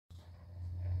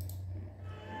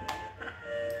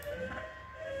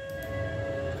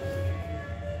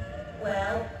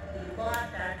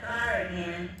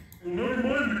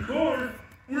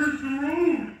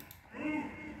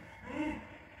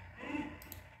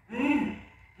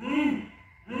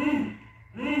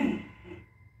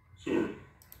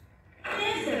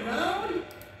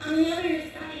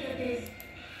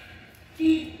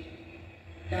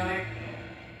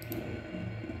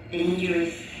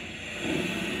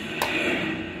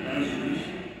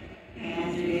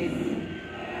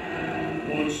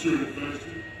shuttle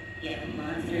faster. Yeah,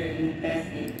 monster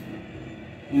infested.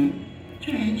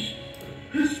 Trench.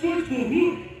 Hey, SpongeBob,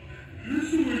 look!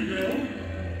 Here's the way down.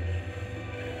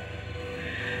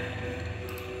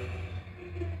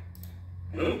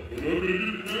 Well, we're not gonna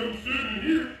get down sitting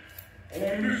here.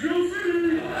 On the shall see!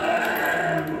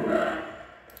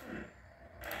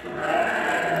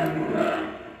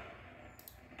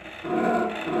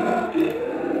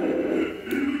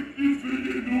 It's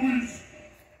making noise.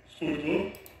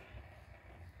 SpongeBob?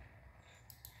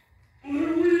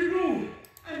 Where will you go?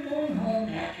 I'm going home,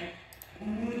 Patrick.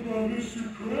 What about Mr.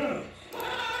 Krabs? What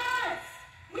about us?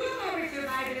 We'll never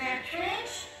survive in that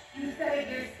trench. You said it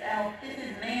yourself. This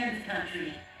is man's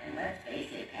country. And let's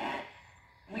face it, Pat.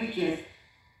 We're just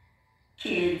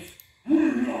kids.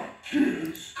 We're not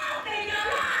kids. Open your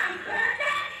eyes,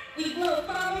 Patrick! We blow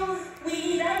bubbles. We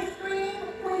eat ice cream.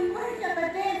 We worship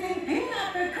a dancing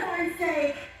peanut for corn's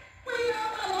sake. We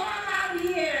don't belong out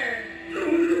here. No,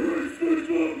 you're right,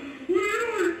 SpongeBob. We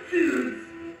aren't kids.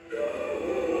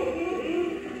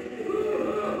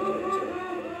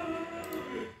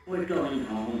 We're going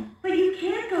home. But you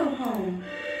can't go home.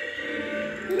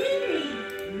 Lily!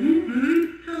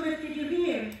 Ruby? How much did you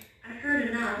hear? I heard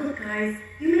enough. Look, guys,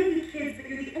 you may be kids, but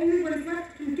you're the only ones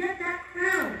left who can get that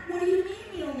crown. What do you mean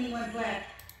the only ones left?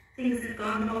 Things have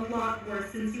gotten a lot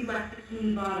worse since you left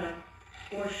Bikini Bottom.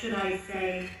 Or should I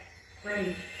say,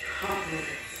 Ray Topless.